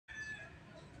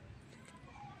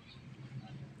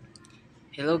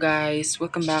Hello guys,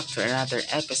 welcome back to another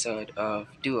episode of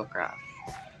DuwaCraft.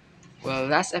 Well,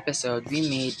 last episode we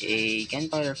made a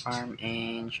gunpowder farm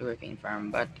and sugarcane farm,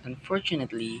 but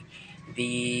unfortunately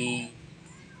the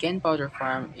gunpowder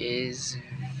farm is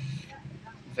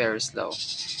very slow.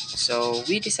 So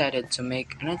we decided to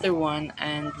make another one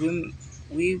and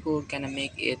we will gonna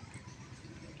make it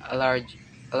a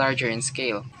larger in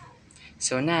scale.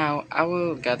 So now I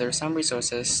will gather some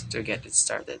resources to get it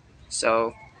started.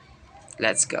 So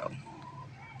let's go.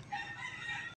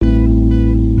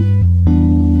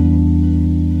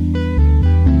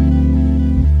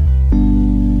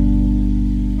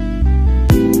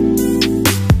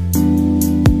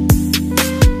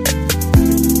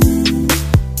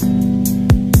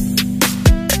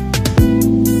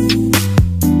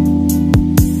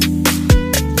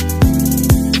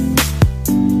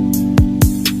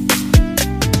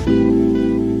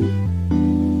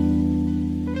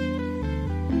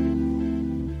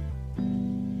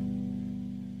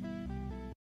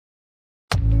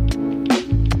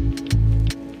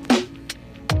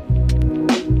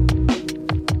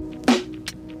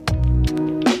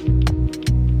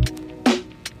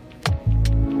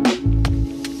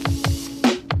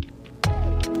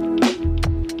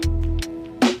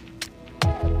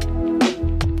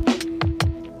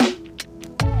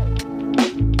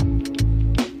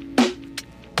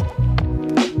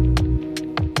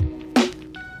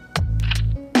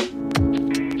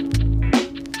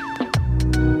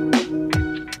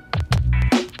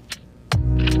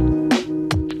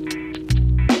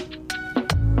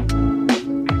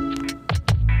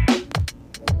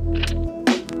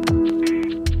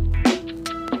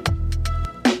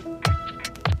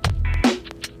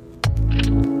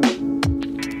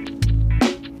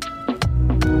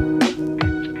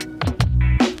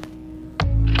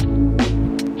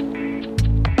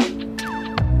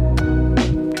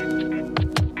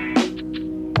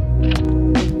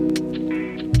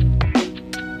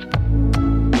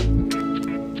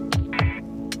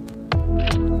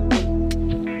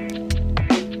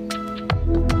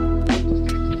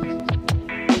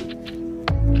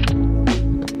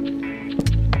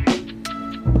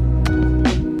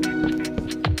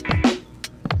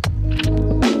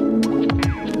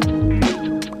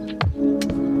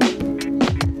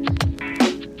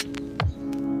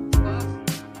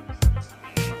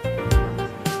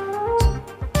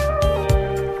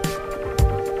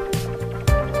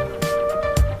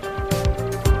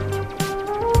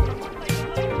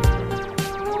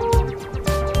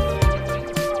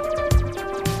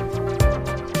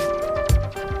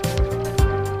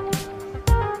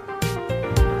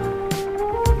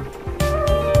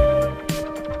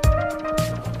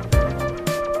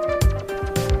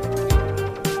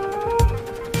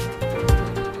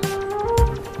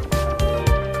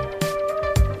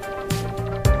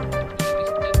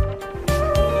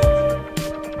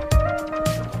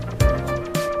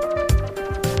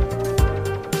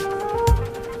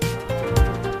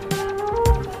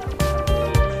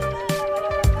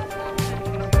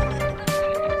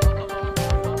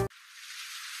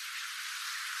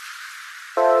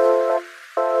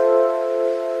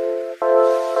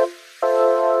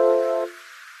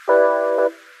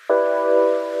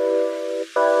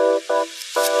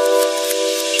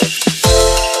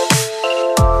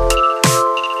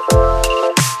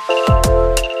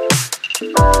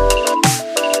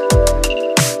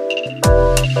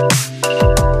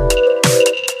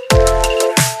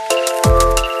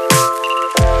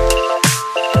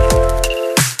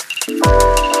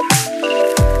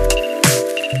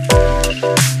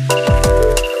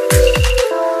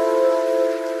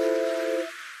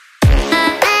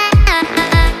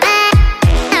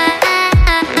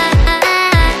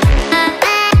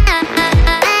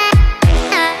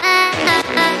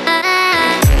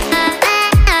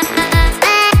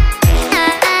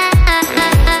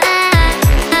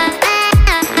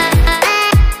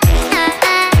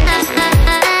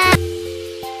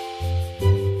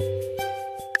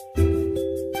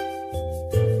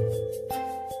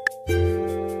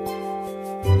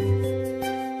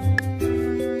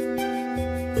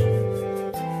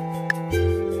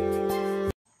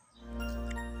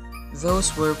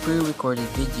 Those were pre-recorded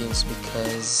videos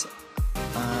because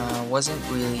I wasn't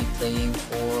really playing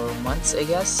for months, I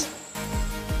guess.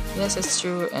 Yes, it's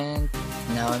true, and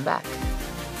now I'm back.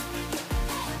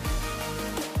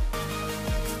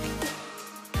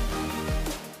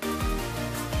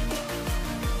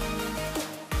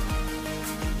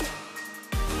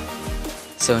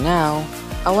 So now,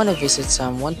 I want to visit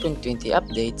some 1.20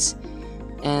 updates,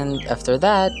 and after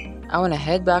that, I want to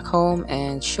head back home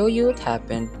and show you what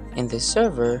happened in this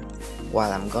server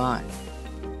while I'm gone.